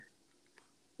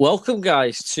Welcome,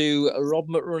 guys, to Rob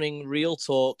McRunning Real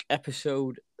Talk,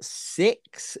 episode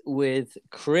 6 with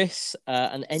Chris,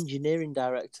 an engineering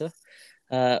director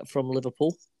from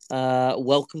Liverpool.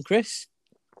 Welcome, Chris.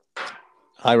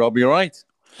 Hi, Rob. You all right?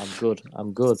 I'm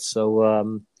good.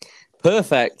 So,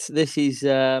 perfect. This is,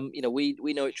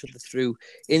 we know each other through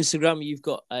Instagram. You've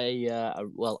got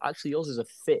actually yours is a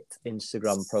fit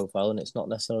Instagram profile, and it's not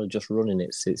necessarily just running.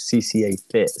 It's CCA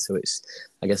Fit, so it's,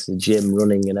 I guess, the gym,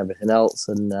 running, and everything else.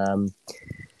 And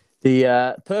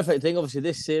the perfect thing, obviously,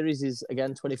 this series is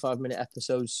again 25-minute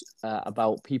episodes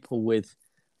about people with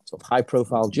sort of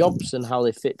high-profile jobs and how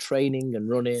they fit training and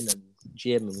running and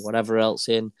gym and whatever else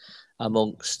in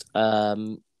amongst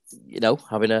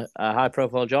having a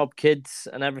high-profile job, kids,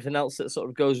 and everything else that sort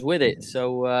of goes with it.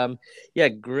 So,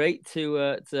 great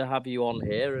to have you on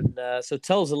here. And so,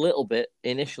 tell us a little bit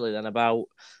initially then about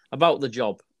the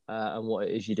job and what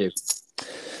it is you do.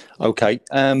 Okay.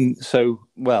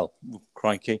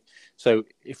 Crikey. So,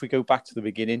 if we go back to the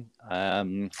beginning,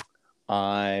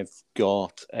 I've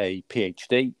got a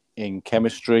PhD in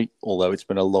chemistry, although it's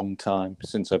been a long time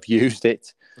since I've used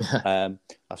it. I've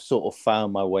sort of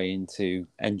found my way into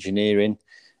engineering.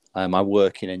 I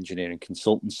work in engineering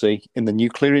consultancy in the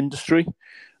nuclear industry,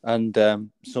 and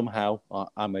somehow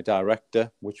I'm a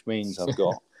director, which means I've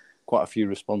got quite a few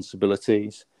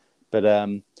responsibilities. But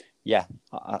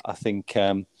I think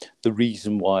the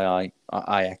reason why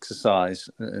I exercise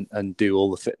and do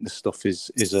all the fitness stuff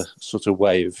is a sort of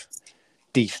way of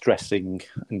de-stressing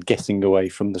and getting away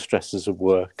from the stresses of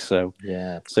work. So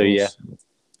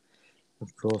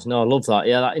of course. No, I love that.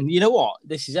 Yeah, and you know what?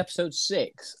 This is episode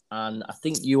 6, and I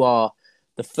think you are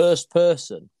the first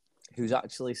person who's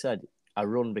actually said, I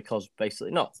run because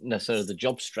basically not necessarily the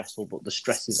job's stressful, but the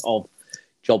stresses of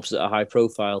jobs that are high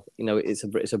profile. You know, it's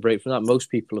a break from that.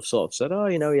 Most people have sort of said,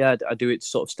 I do it to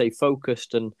sort of stay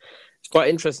focused. And it's quite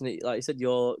interesting that, like you said,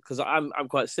 because I'm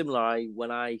quite similar. When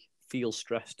I feel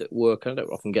stressed at work, I don't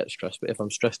often get stressed, but if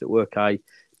I'm stressed at work, I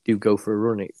do go for a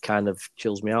run. It kind of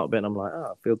chills me out a bit, and I'm like,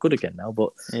 I feel good again now. But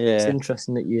it's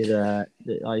interesting that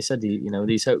like you said,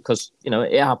 these, because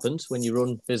it happens when you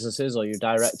run businesses or you're a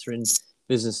director in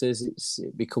businesses.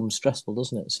 It becomes stressful,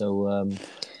 doesn't it? So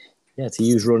to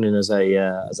use running as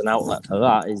an outlet for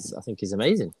that I think is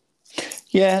amazing.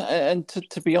 Yeah, and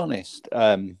to be honest,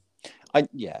 how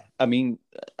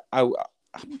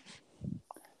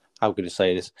could I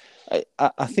say this?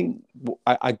 I think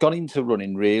I got into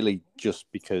running really just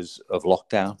because of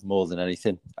lockdown more than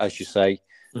anything. As you say,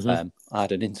 I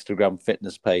had an Instagram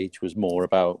fitness page, was more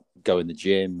about going to the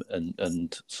gym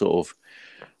and sort of,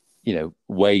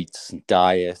 weights and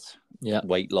diet,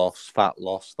 weight loss, fat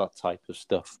loss, that type of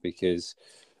stuff. Because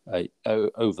over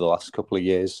the last couple of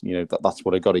years, that's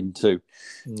what I got into.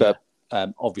 Yeah. But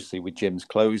obviously with gyms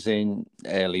closing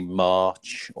early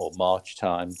March or March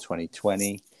time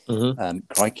 2020,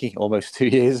 crikey, almost 2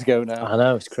 years ago now. I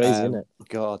know, it's crazy, isn't it?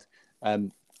 God,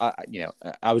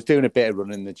 I was doing a bit of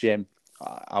running in the gym.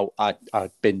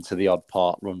 I'd been to the odd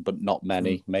park run, but not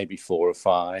many, maybe 4 or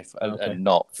 5, and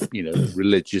not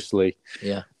religiously.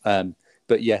 Yeah.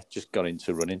 But just got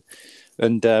into running,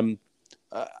 and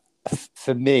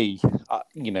for me,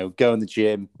 going to the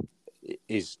gym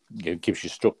is gives you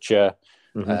structure.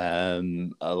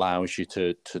 Allows you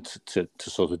to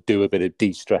sort of do a bit of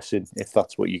de-stressing if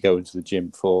that's what you go into the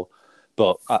gym for.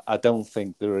 But I don't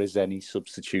think there is any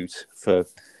substitute for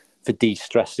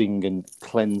de-stressing and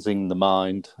cleansing the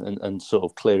mind and sort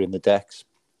of clearing the decks.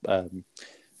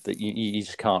 That you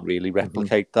just can't really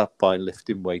replicate that by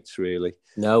lifting weights, really.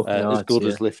 No, as good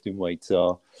as lifting weights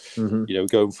are,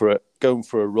 going for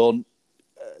a run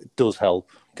does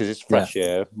help because it's fresh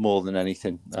air more than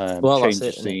anything. Change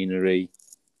of scenery.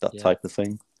 That type of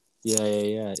thing. Yeah.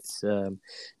 It's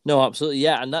no, absolutely,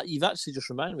 yeah. And that you've actually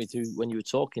just reminded me too when you were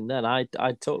talking. Then I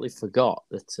totally forgot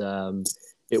that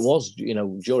it was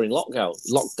during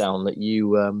lockdown that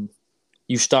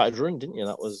you started running, didn't you?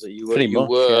 That was you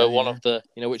were one of the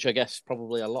which I guess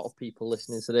probably a lot of people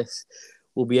listening to this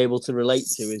will be able to relate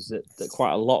to is that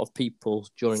quite a lot of people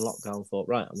during lockdown thought,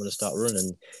 right, I'm going to start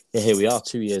running. And here we are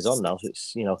 2 years on now. So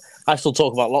it's I still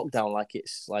talk about lockdown like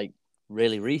it's like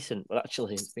really recent, but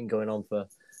actually it's been going on for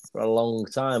a long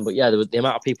time. But the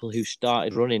amount of people who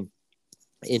started running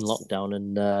in lockdown,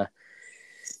 and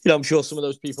I'm sure some of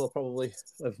those people probably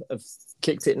have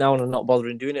kicked it now and are not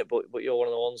bothering doing it, but you're one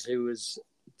of the ones who has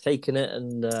taken it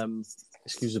and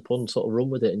excuse the pun, sort of run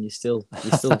with it, and you're still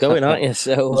going, aren't you?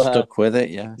 So stuck with it,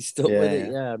 yeah. You're stuck with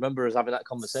it, yeah. I remember us having that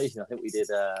conversation. I think we did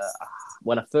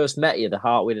when I first met you,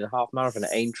 we did a half marathon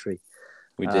at Aintree.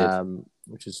 We did.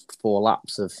 which was 4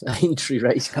 laps of Aintree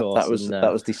Racecourse.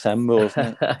 That was December,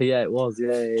 wasn't it? Yeah, it was.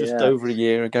 Just over a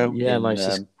year ago. Yeah, managed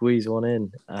to squeeze one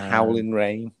in. Howling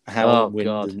rain, howling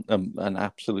wind, and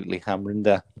absolutely hammering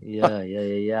down. Yeah.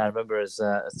 I remember us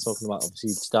talking about, obviously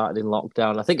you'd started in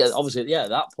lockdown. I think obviously at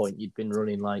that point you'd been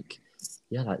running like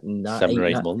 7 or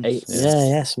 8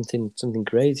 months. Something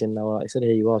crazy. And now, like I said,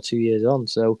 here you are 2 years on.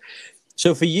 So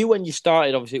for you, when you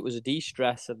started, obviously it was a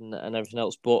de-stress and everything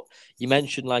else. But you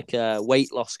mentioned like a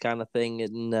weight loss kind of thing,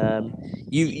 and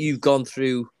you've gone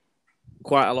through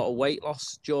quite a lot of weight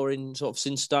loss during sort of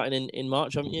since starting in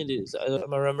March, haven't you?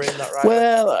 Am I remembering that right?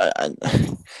 Well,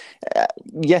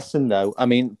 yes and no. I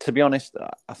mean, to be honest,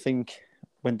 I think,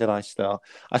 when did I start?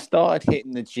 I started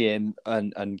hitting the gym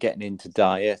and getting into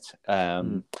diet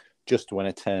just when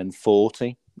I turned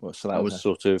 40. So that was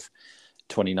sort of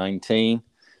 2019.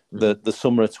 The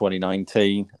summer of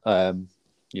 2019, I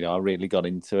really got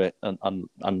into it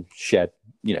and shed,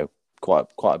 quite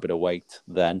a bit of weight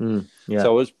then.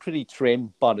 So I was pretty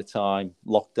trim by the time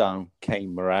lockdown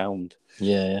came around.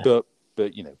 Yeah. But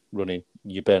running,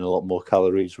 you burn a lot more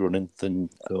calories running than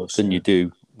you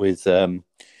do with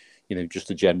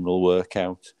just a general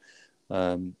workout.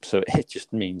 So it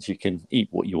just means you can eat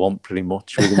what you want pretty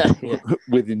much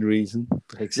within reason.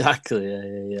 Exactly.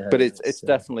 Yeah. But it's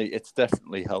definitely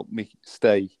helped me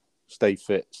stay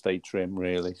fit, stay trim,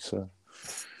 really. So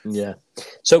yeah.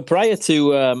 So prior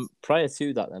to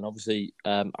that, then obviously,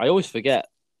 I always forget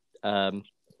that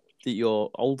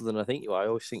you're older than I think you are. I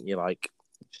always think you're like,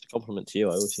 just a compliment to you,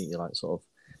 I always think you're like sort of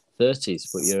 30s,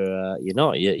 but you're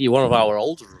not. You're one of our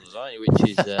older runners, aren't you? Which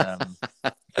is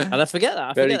and I forget that.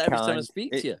 I forget every time I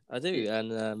speak to you. I do,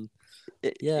 and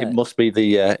it must be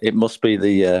the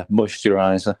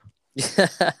moisturizer.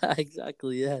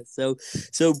 Exactly. Yeah. So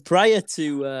prior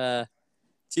to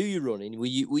your running, were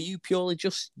you purely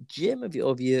just gym? Have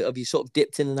you sort of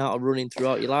dipped in and out of running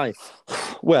throughout your life?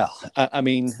 Well, I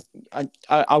mean,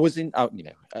 I was in,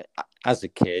 as a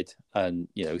kid, and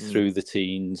through the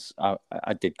teens, I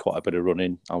did quite a bit of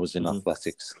running. I was in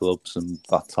athletics clubs and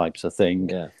that types of thing.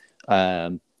 Yeah.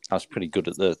 I was pretty good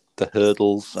at the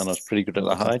hurdles, and I was pretty good at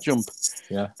the high jump.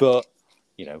 Yeah. But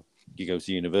you go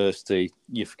to university,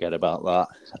 you forget about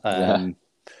that.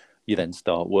 You then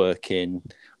start working.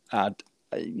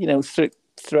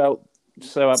 Throughout.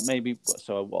 So I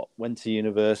went to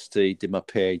university, did my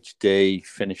PhD,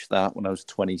 finished that when I was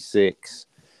 26.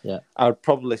 Yeah. I'd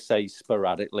probably say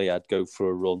sporadically I'd go for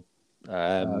a run.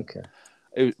 Okay.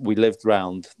 We lived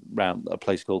round a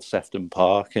place called Sefton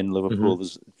Park in Liverpool.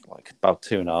 There's like about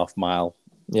 2.5 mile,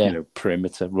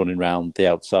 perimeter running around the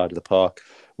outside of the park.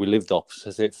 We lived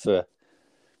opposite it for a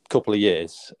couple of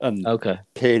years, and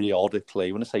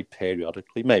periodically, when I say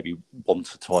periodically, maybe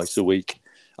once or twice a week,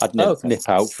 I'd nip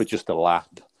out for just a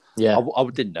lap. Yeah, I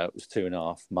didn't know it was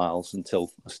 2.5 miles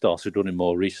until I started running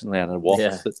more recently, and a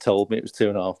watch that told me it was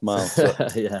 2.5 miles.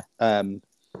 But,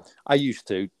 I used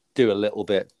to do a little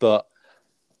bit, but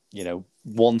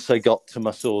once I got to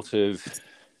my sort of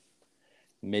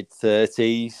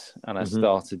mid-30s and I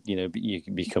started, you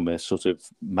can become a sort of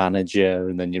manager,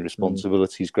 and then your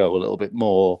responsibilities grow a little bit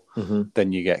more.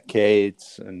 Then you get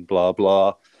kids and blah blah.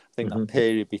 I think that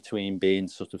period between being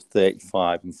sort of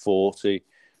 35 and 40,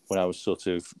 when I was sort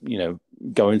of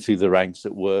going through the ranks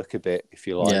at work a bit, if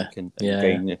you like, and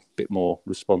gaining a bit more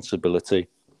responsibility,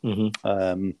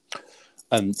 and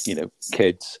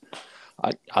kids,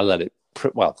 I let it.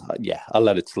 I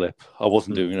let it slip. I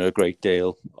wasn't doing a great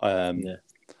deal. I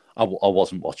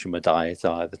wasn't watching my diet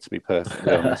either, to be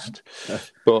perfectly honest.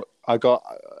 But I got,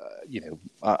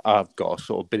 I've got a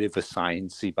sort of bit of a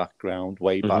sciencey background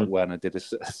way back when I did a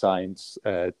science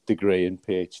degree and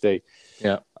PhD.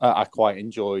 Yeah, I quite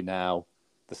enjoy now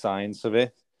the science of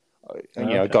it.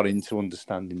 I got into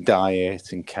understanding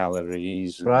diet and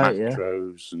calories and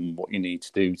macros and what you need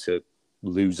to do to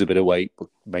lose a bit of weight but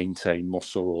maintain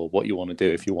muscle, or what you want to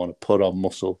do if you want to put on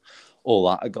muscle, all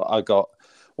that. I got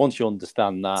once you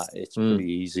understand that, it's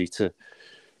pretty easy to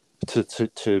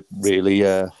really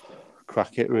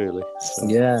crack it, really. So.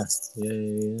 Yeah.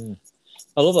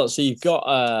 I love that. So you've got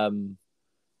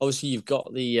obviously you've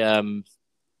got the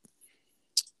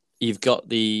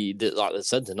like I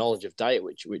said, the knowledge of diet,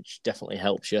 which definitely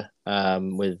helps you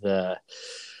with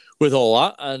all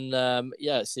that. And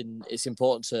it's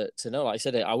important to know. Like I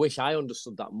said, I wish I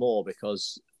understood that more,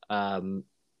 because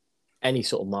any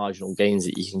sort of marginal gains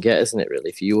that you can get, isn't it, really,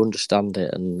 if you understand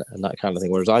it and that kind of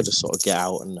thing. Whereas I just sort of get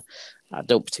out and I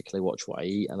don't particularly watch what I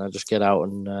eat, and I just get out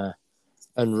and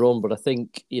run. But I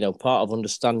think, part of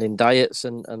understanding diets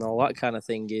and all that kind of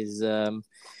thing is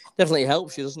definitely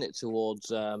helps you, doesn't it,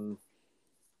 towards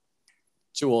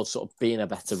towards sort of being a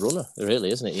better runner,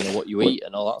 really, isn't it? You know, what you eat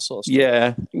and all that sort of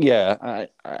stuff. Yeah.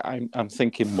 I'm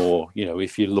thinking more. You know,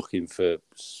 if you're looking for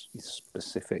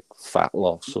specific fat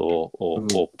loss or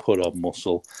put on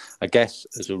muscle, I guess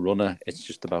as a runner, it's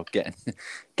just about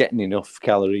getting enough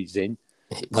calories in.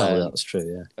 Well, that's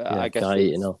true. Yeah, I guess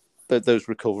those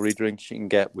recovery drinks you can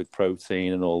get with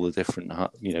protein and all the different,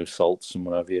 you know, salts and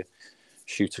whatever. You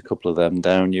shoot a couple of them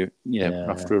down.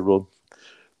 After a run,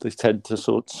 they tend to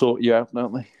sort you out,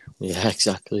 don't they? Yeah,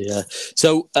 exactly. Yeah.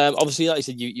 So obviously, like you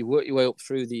said, you work your way up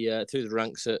through the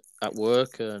ranks at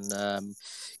work, and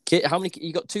how many?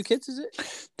 You got 2 kids? Is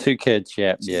it 2 kids?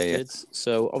 Yeah, Two kids.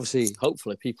 So obviously,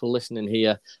 hopefully, people listening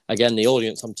here, again, the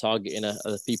audience I'm targeting are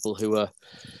the people who are,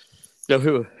 you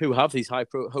know, who have these high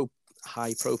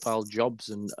profile jobs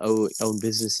and own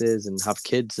businesses and have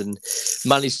kids and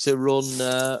manage to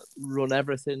run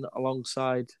everything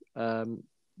alongside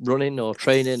running or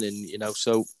training. And you know,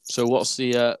 so what's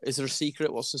the is there a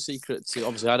secret? What's the secret to,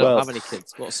 obviously I don't have any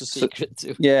kids, what's the secret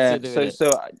to doing it?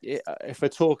 So if I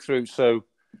talk through, so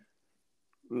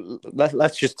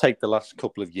let's just take the last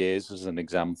couple of years as an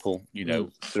example. You know,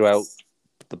 throughout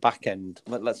the back end,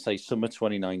 let's say summer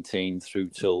 2019 through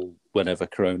till whenever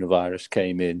coronavirus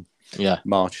came in,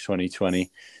 March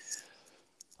 2020,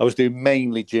 I was doing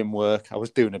mainly gym work. I was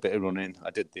doing a bit of running.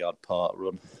 I did the odd part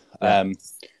run.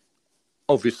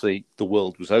 Obviously, the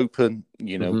world was open.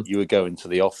 You know, you were going to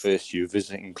the office, you were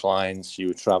visiting clients, you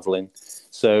were traveling.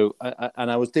 So, and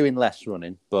I was doing less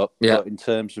running, but in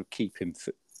terms of keeping,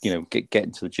 you know,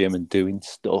 getting to the gym and doing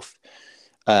stuff,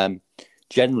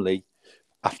 generally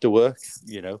after work,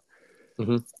 you know,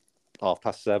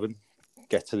 7:30,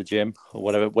 get to the gym or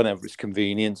whatever, whenever it's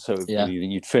convenient. So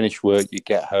you'd finish work, you'd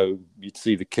get home, you'd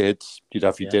see the kids, you'd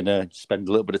have your dinner, you'd spend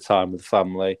a little bit of time with the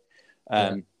family.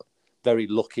 Very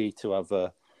lucky to have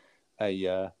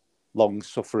a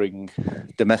long-suffering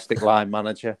domestic line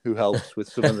manager who helps with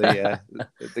some of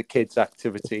the kids'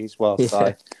 activities whilst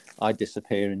I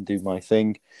disappear and do my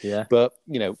thing. Yeah. But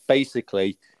you know,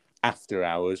 basically, after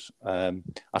hours,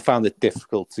 I found it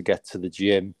difficult to get to the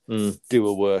gym, do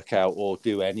a workout, or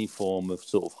do any form of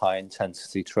sort of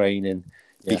high-intensity training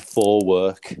before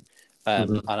work.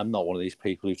 And I'm not one of these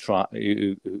people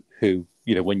who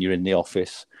you know, when you're in the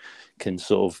office, can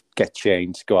sort of get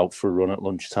changed, go out for a run at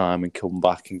lunchtime and come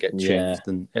back and get changed.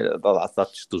 And that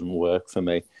just doesn't work for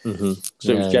me. So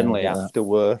it's generally after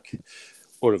work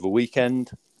or of a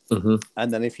weekend.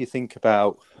 And then if you think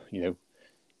about, you know,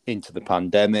 into the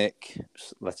pandemic,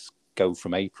 let's go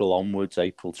from April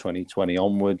 2020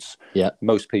 onwards.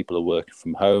 Most people are working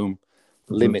from home,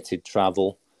 limited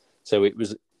travel. So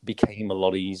became a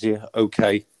lot easier.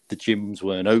 Okay, the gyms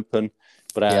weren't open,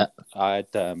 but I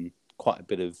had quite a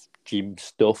bit of gym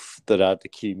stuff that I'd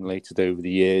accumulated over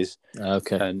the years.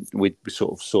 And we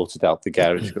sort of sorted out the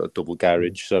garage, got a double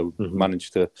garage, so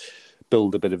managed to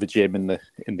build a bit of a gym in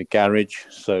the garage.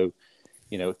 So,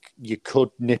 you know, you could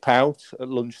nip out at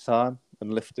lunchtime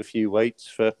and lift a few weights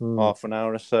for half an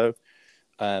hour or so.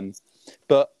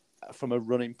 But from a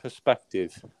running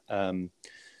perspective,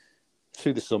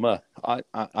 through the summer, I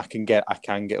can get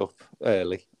up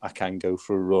early. I can go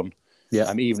for a run.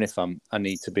 Even if I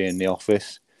need to be in the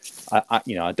office,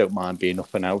 I don't mind being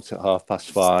up and out at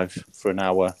 5:30 for an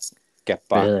hour, get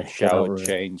back, showered,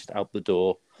 changed, out the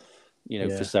door, you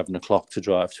know, for 7 o'clock to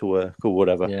drive to work or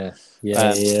whatever.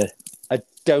 I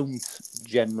don't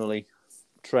generally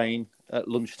train at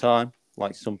lunchtime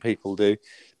like some people do,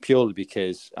 purely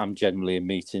because I'm generally in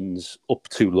meetings up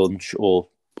to lunch or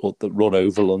the run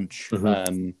over lunch.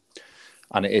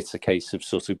 And it's a case of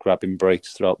sort of grabbing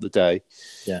breaks throughout the day.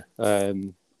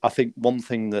 I think one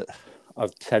thing that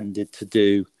I've tended to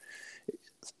do,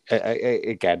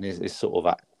 again, is sort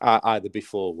of either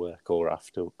before work or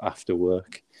after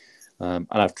work. And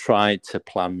I've tried to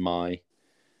plan my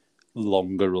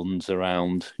longer runs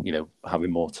around, you know,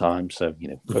 having more time. So, you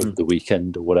know, over the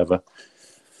weekend or whatever.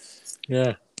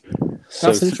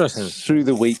 That's interesting. Through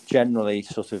the week, generally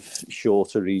sort of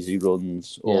shorter, easy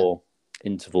runs or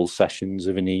interval sessions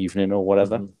of an evening or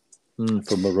whatever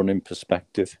from a running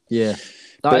perspective.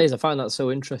 I find that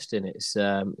so interesting. It's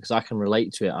because I can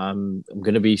relate to it. I'm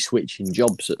going to be switching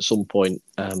jobs at some point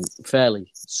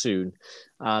fairly soon.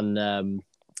 And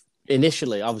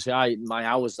initially, obviously, my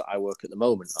hours that I work at the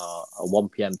moment are 1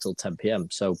 p.m. till 10 p.m.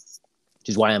 So, which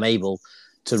is why I'm able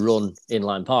to run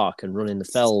Inline Park and run in the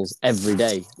fells every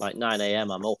day. Like 9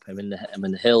 a.m. I'm up, I'm in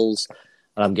the hills,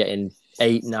 and I'm getting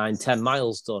 8, 9, 10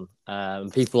 miles done.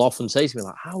 And people often say to me,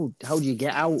 like, how do you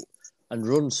get out and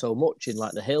run so much in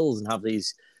like the hills and have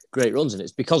these great runs? And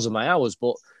it's because of my hours.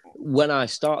 But when I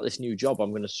start this new job,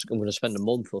 I'm gonna spend a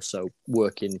month or so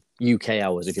working UK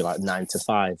hours, if you like, 9 to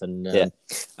 5, and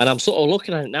I'm sort of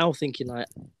looking at it now, thinking like,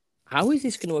 how is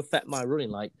this going to affect my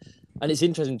running? Like, and it's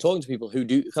interesting talking to people who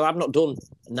do, because I've not done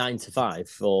 9 to 5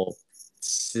 for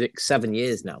 6, 7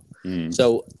 years now.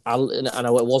 So I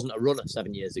wasn't a runner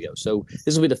 7 years ago. So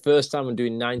this will be the first time I'm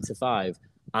doing 9 to 5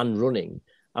 and running.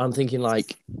 And I'm thinking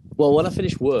like, well, when I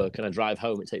finish work and I drive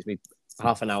home, it takes me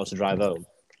half an hour to drive home.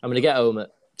 I'm going to get home at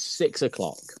 6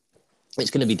 o'clock.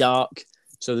 It's going to be dark.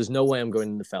 So there's no way I'm going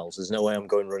in the fells. There's no way I'm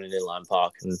going running in Lyme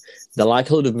Park. And the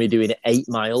likelihood of me doing 8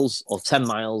 miles or 10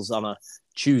 miles on a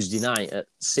Tuesday night at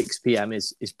 6 p.m.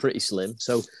 is pretty slim.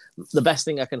 So the best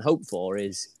thing I can hope for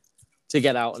is to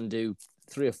get out and do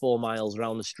 3 or 4 miles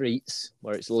around the streets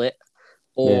where it's lit.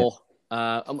 Or,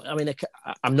 I mean,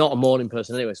 I'm not a morning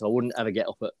person anyway, so I wouldn't ever get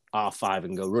up at R5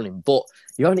 and go running. But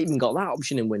you haven't even got that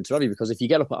option in winter, have you? Because if you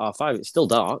get up at R5, it's still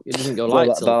dark. It doesn't go light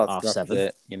till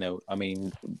R7. You know, I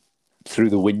mean,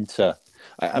 through the winter,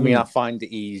 I mean, I find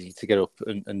it easy to get up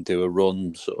and do a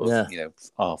run, sort of, you know,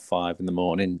 R5 in the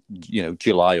morning, you know,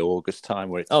 July, August time,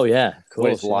 where it's of course,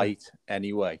 where it's light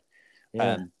anyway. You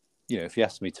know, if you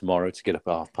asked me tomorrow to get up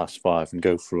at 5:30 and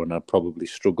go for a run, I'd probably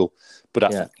struggle.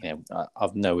 But you know,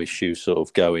 I've no issue sort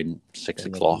of going 6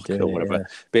 o'clock or whatever.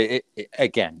 But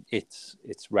again, it's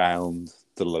round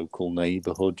the local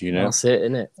neighbourhood, you know. That's it,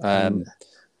 isn't it?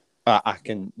 I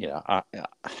can, you know,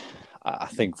 I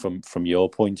think from your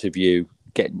point of view,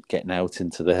 getting out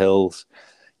into the hills,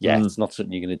 it's not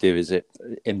something you're going to do, is it,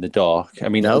 in the dark? I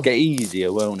mean, it'll get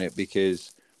easier, won't it?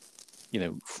 Because, you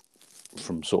know,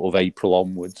 from sort of April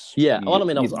onwards. Well, I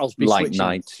mean, I'll be light switching.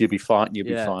 nights. You'll be fine. You'll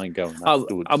be fine going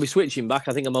afterwards. I'll be switching back.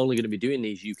 I think I'm only going to be doing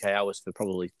these UK hours for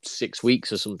probably 6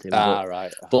 weeks or something.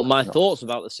 Right. But my thoughts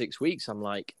about the 6 weeks, I'm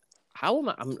like, how am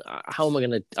I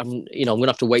going to? I'm going to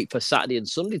have to wait for Saturday and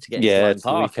Sunday to get into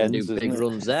Lyme Park and do big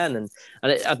runs then,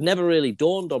 and it had never really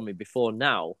dawned on me before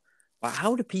now. Like,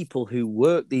 how do people who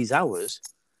work these hours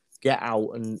get out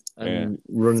and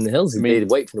run the hills? I mean, they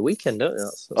wait for the weekend, don't they?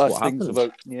 That's what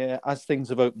happens. As things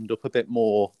have opened up a bit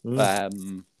more,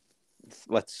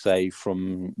 let's say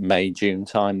from May, June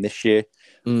time this year,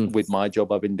 with my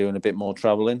job, I've been doing a bit more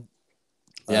travelling,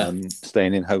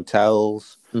 staying in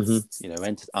hotels, you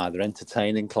know, either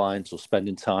entertaining clients or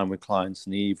spending time with clients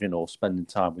in the evening, or spending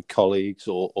time with colleagues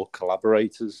or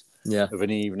collaborators of an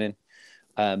evening.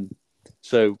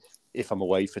 So if I'm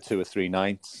away for 2 or 3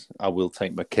 nights, I will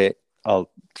take my kit. I'll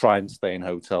try and stay in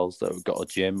hotels that have got a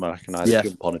gym where I can either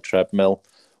jump on a treadmill,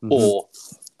 or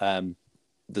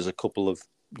there's a couple of,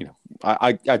 you know,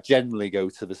 I generally go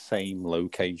to the same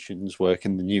locations, work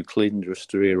in the nuclear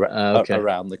industry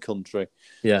around the country.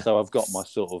 So I've got my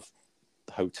sort of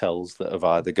hotels that have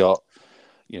either got,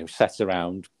 you know, set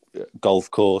around golf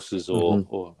courses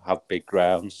or have big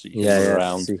grounds so you can run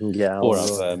around, so you can get out,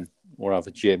 or have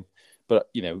a gym. But,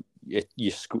 you know,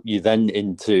 you then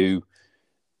into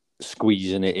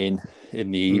squeezing it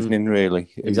in the evening,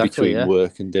 really, between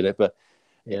work and dinner. But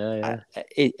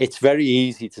it's very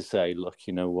easy to say, look,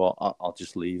 you know what, I'll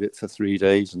just leave it for 3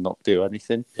 days and not do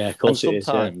anything. Of course, and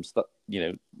sometimes that, you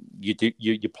know,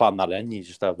 you plan that in, you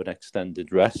just have an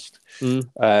extended rest.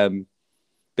 But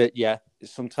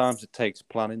sometimes it takes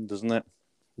planning, doesn't it?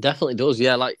 Definitely does.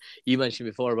 Like you mentioned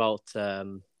before about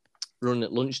running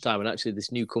at lunchtime, and actually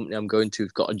this new company I'm going to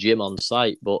have got a gym on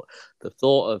site, but the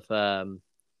thought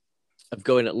of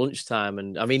going at lunchtime,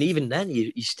 and I mean, even then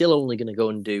you're still only going to go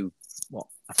and do what,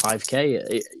 a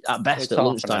 5k at best. At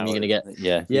lunchtime you're going to get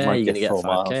you're going to get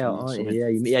 5k out, aren't you?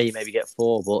 You maybe get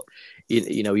 4, but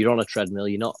you know, you're on a treadmill,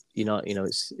 you're not, you know,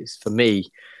 it's for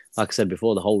me, like I said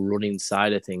before, the whole running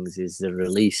side of things is the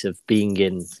release of being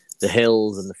in the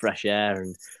hills and the fresh air,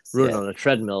 and running on a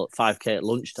treadmill at 5k at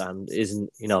lunchtime isn't,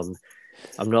 you know,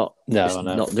 I'm not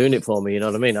not doing it for me, you know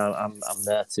what I mean? I'm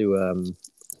there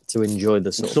to enjoy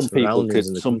the sort of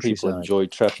surroundings. Some people enjoy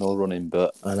treadmill running,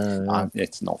 but I know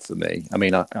it's not for me. I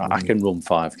mean, I can run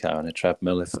 5k on a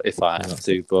treadmill if I have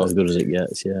to, but as good as it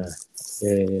gets.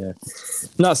 And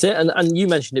that's it. And you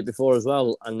mentioned it before as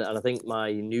well, and I think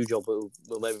my new job will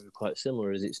maybe be quite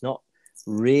similar. Is it's not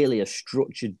really a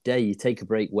structured day. You take a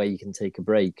break where you can take a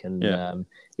break, and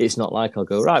it's not like I'll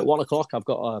go, right, 1 o'clock, I've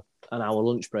got an hour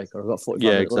lunch break, or I've got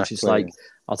 45 minute lunch. It's like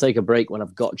I'll take a break when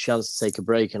I've got a chance to take a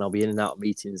break, and I'll be in and out of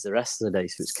meetings the rest of the day.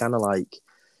 So it's kind of like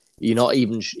you're not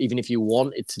even if you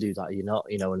wanted to do that, you're not,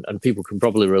 you know, and people can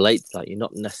probably relate to that. You're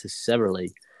not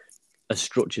necessarily as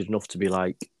structured enough to be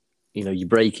like, you know, you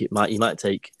might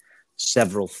take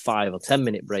several 5 or 10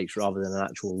 minute breaks rather than an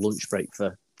actual lunch break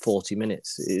for 40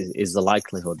 minutes is the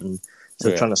likelihood. And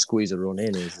So trying to squeeze a run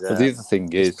in is. But the other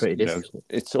thing is, pretty difficult.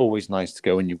 it's always nice to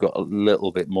go when you've got a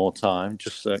little bit more time,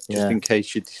 just in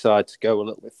case you decide to go a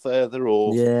little bit further,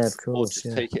 or of course, or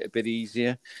just take it a bit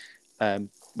easier.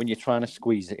 When you're trying to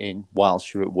squeeze it in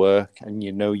whilst you're at work, and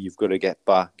you've got to get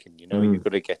back, and you've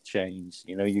got to get changed,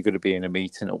 you've got to be in a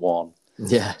meeting at 1.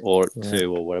 Or at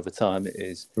 2 or whatever time it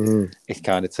is. It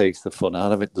kind of takes the fun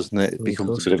out of it, doesn't it? It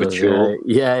becomes a bit of a chore.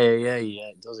 Yeah.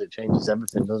 It does. It changes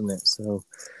everything, doesn't it? So,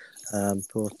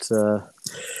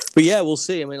 but yeah, we'll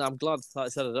see. I mean, I'm glad. Like I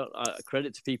said, I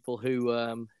credit to people who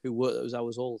work those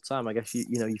hours all the time. I guess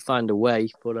you find a way.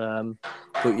 But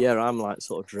yeah, I'm like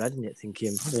sort of dreading it,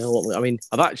 thinking, I mean,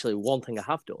 one thing I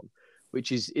have done,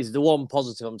 which is the one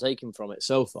positive I'm taking from it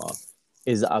so far,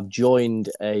 is that I've joined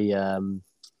a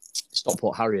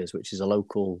Stockport Harriers, which is a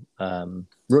local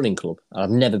running club. And I've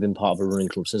never been part of a running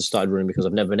club since I started running, because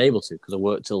I've never been able to, because I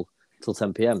work till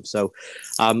 10 p.m. So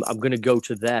I'm going to go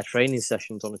to their training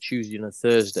sessions on a Tuesday and a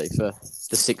Thursday for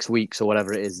the 6 weeks or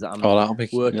whatever it is that I'm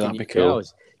working. That'll be cool.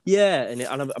 Hours. Yeah, and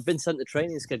I've been sent the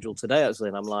training schedule today, actually,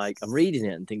 and I'm reading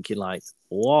it and thinking, like,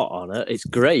 what on earth? It's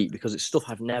great, because it's stuff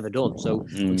I've never done. So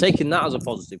I'm taking that as a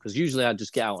positive, because usually I'd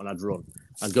just get out and I'd run.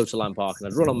 I'd go to Lyme Park and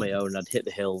I'd run on my own and I'd hit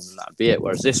the hills and that'd be it.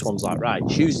 Whereas this one's like, right,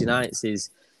 Tuesday nights is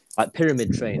like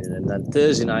pyramid training, and then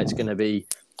Thursday night's going to be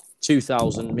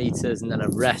 2,000 meters and then a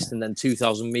rest, and then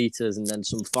 2,000 meters and then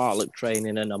some fartlek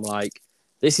training. And I'm like,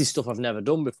 this is stuff I've never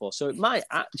done before. So it might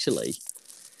actually,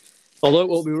 although it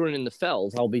won't be running the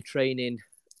fells, I'll be training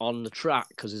on the track,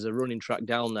 because there's a running track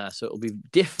down there. So it'll be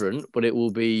different, but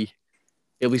it'll be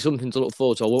something to look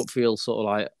forward to. I won't feel sort of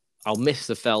like I'll miss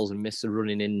the fells and miss the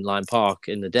running in Lyme Park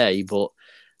in the day, but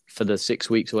for the 6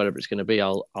 weeks or whatever it's going to be,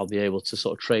 I'll be able to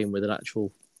sort of train with an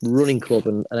actual running club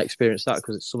and experience that,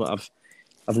 because it's something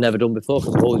I've never done before,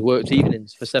 because I've always worked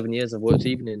evenings. For 7 years I've worked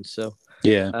evenings, so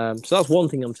so that's one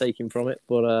thing I'm taking from it.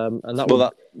 But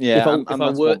if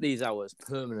I work these hours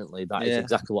permanently, that is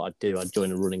exactly what I'd do. I'd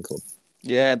join a running club.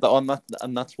 Yeah, that's I'm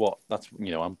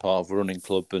part of a running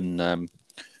club, and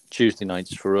Tuesday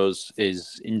nights for us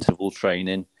is interval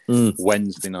training.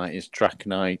 Wednesday night is track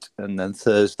night, and then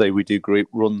Thursday we do group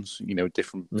runs.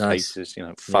 Different paces.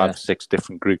 5 or 6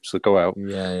 different groups that go out.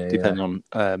 Depending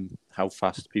on how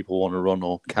fast people want to run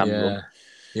or can run.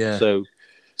 Yeah. So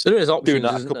there is options. Doing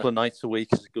that a couple of nights a week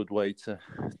is a good way to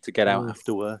get out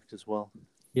after work as well.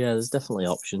 Yeah, there's definitely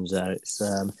options there. It's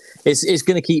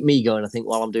going to keep me going. I think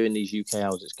while I'm doing these UK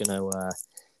hours, it's going to.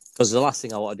 Because the last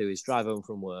thing I want to do is drive home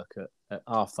from work at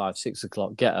 5:30, 6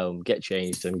 o'clock, get home, get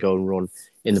changed, and go and run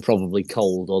in the probably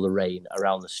cold or the rain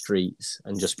around the streets,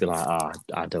 and just be like,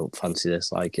 I don't fancy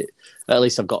this. Like it. At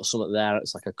least I've got something there.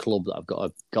 It's like a club that I've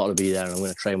got to be there, and I'm going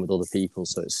to train with other people.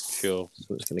 So it's going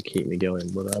to keep me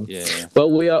going. But But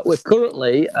we're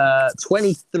currently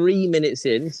 23 minutes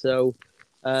in. So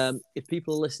if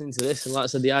people are listening to this, and like I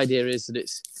said, the idea is that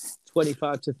it's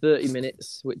 25 to 30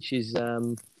 minutes, which is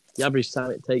the average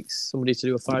time it takes somebody to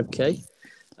do a 5K.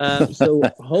 So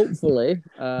hopefully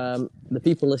the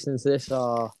people listening to this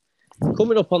are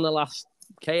coming up on the last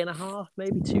K and a half,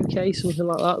 maybe 2K, something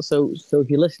like that. So if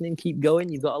you're listening, keep going.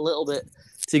 You've got a little bit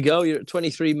to go. You're at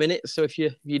 23 minutes. So if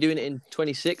you're doing it in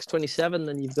 26, 27,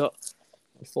 then you've got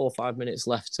 4 or 5 minutes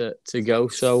left to go.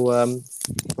 So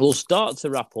we'll start to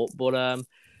wrap up. But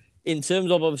in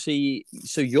terms of obviously,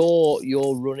 so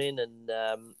you're running, and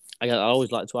I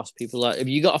always like to ask people, like, have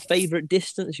you got a favourite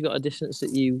distance? You got a distance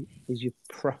that is your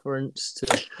preference to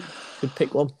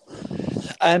pick one?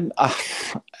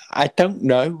 I don't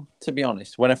know, to be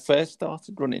honest. When I first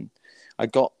started running, I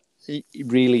got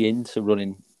really into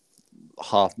running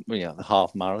the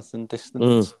half marathon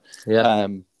distance. I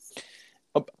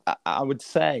would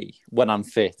say when I'm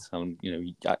fit,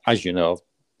 as you know, I've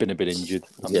been a bit injured.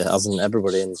 Hasn't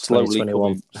everybody in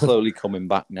 2021? Slowly coming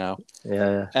back now.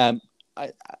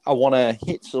 I want to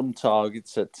hit some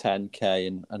targets at 10K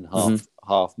and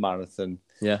half marathon.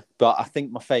 Yeah. But I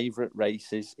think my favourite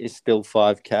race is still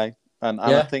 5K. And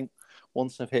I think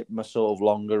once I've hit my sort of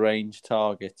longer range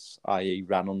targets, i.e.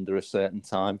 ran under a certain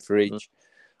time for each,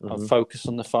 I'll focus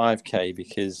on the 5K,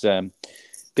 because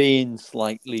being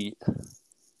slightly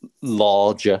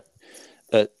larger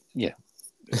at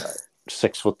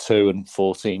 6'2" and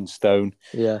 14 stone,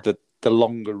 the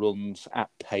longer runs at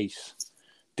pace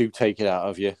do take it out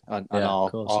of you and are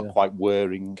quite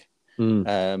wearing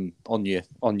on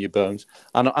your bones,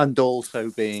 and also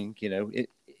being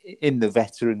in the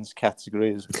veterans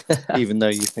categories, even though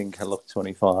you think I look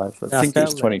 25. I think it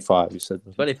was 25 you said.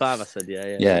 25 I said,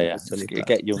 yeah.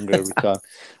 Get younger every time.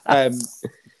 I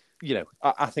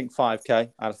think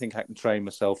 5K, I think I can train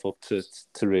myself up to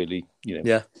really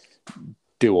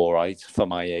do all right for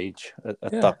my age at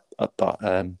that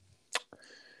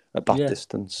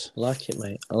distance. I like it,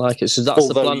 mate. I like it. So that's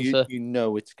the plan for. You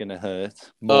know it's going to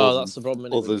hurt more that's the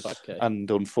problem, than others,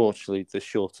 and unfortunately, the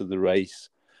shorter the race,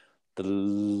 the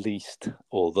least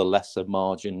or the lesser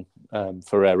margin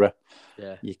for error.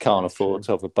 Yeah, you can't afford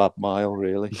to have a bad mile,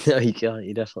 really. No, you can't.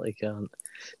 You definitely can't.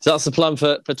 So that's the plan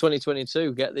for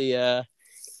 2022. Get the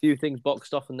few things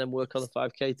boxed off, and then work on the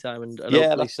 5K time, and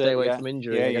hopefully stay away from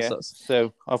injury. I guess that's...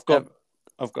 So I've got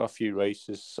a few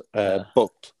races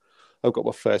booked. I've got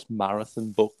my first marathon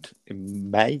booked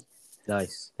in May.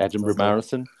 Nice. Edinburgh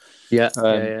Marathon.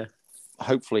 Yeah.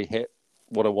 Hopefully hit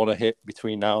what I want to hit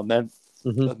between now and then.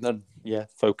 Mm-hmm. And then,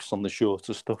 focus on the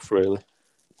shorter stuff, really.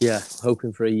 Yeah,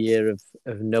 hoping for a year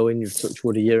of no injuries. Touch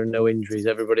wood, a year of no injuries.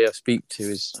 Everybody I speak to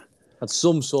has had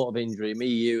some sort of injury. Me,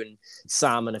 you, and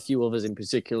Sam, and a few others in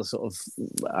particular, sort of,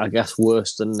 I guess,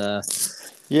 worse than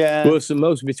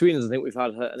most. Between us, I think we've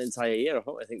had an entire year.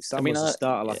 I think Sam was the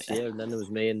start of last year, and then there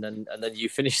was me, and then you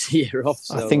finished the year off.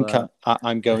 So, I think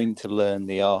I'm going to learn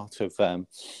the art of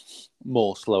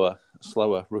more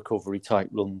slower recovery type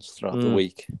runs throughout the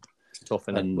week. It's tough,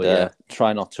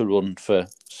 try not to run for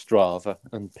Strava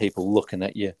and people looking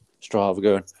at your Strava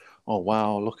going, "Oh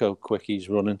wow, look how quick he's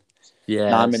running."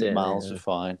 9-minute miles are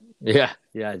fine. Yeah,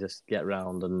 just get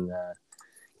round and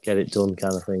get it done,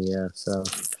 kind of thing. Yeah, so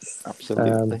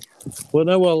absolutely.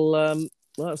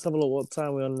 Let's have a look. What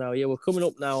time we're on now? Yeah, we're coming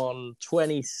up now on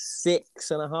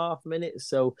 26 and a half minutes.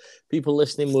 So people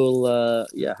listening will,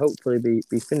 hopefully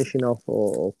be finishing off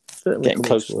or certainly getting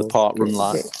close to the part run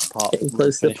line. Getting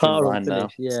close to the part run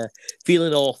finish. Yeah,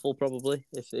 feeling awful probably.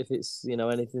 If it's any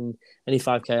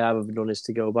 5K I've ever done is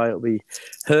to go by, it'll be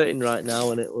hurting right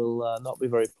now, and it will not be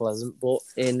very pleasant. But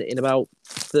in about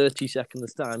 30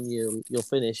 seconds time, you'll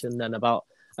finish, and then about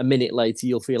a minute later,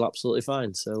 you'll feel absolutely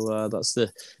fine. So that's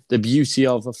the beauty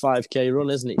of a 5K run,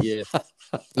 isn't it?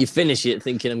 You finish it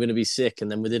thinking I'm going to be sick, and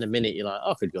then within a minute, you're like,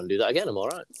 I could go and do that again. I'm all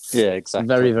right. Yeah, exactly.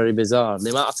 It's very, very bizarre.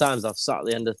 The amount of times I've sat at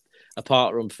the end of a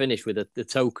part run finish with the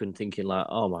token thinking like,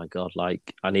 oh my God,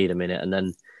 like I need a minute. And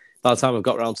then by the time I've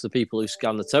got around to the people who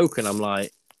scan the token, I'm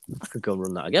like, I could go and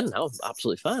run that again now. I'm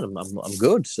absolutely fine. I'm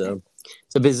good. So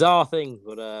it's a bizarre thing,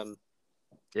 but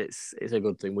it's a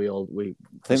good thing. We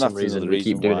for some reason we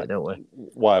keep doing it, don't we?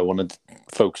 Why I wanted to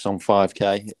focus on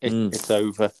 5K. It's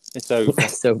over. It's over.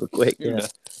 It's over quick. Yeah,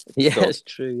 it's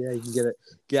true. Yeah, you can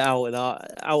get out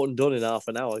and done in half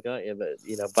an hour, can't you?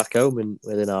 But back home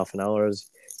within half an hour. As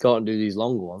you can't do these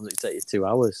longer ones. It take you 2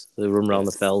 hours to run around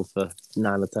the feld for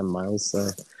 9 or 10 miles. So.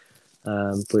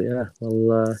 But yeah,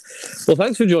 well,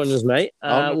 thanks for joining us, mate.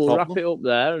 We'll wrap it up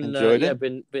there. And enjoyed it.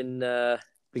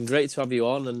 Been great to have you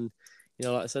on, and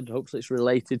like I said, hopefully it's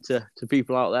related to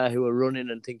people out there who are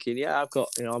running and thinking, I've got,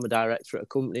 I'm a director at a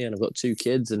company and I've got 2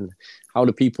 kids, and how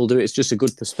do people do it? It's just a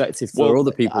good perspective for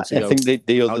other people to go. I think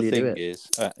the other thing is,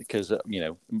 because,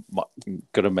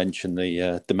 got to mention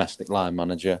the domestic line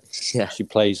manager. Yeah. She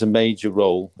plays a major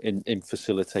role in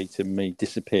facilitating me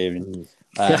disappearing.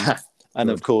 And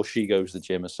of course, she goes to the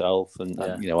gym herself, and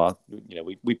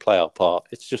we play our part.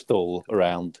 It's just all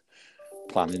around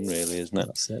planning, really, isn't it?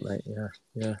 That's it, mate.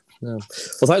 Yeah. No.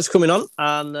 Well, thanks for coming on,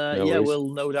 and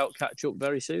we'll no doubt catch up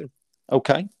very soon.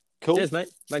 Okay, cool. Cheers, mate.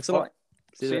 Thanks a lot.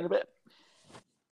 See you in a bit.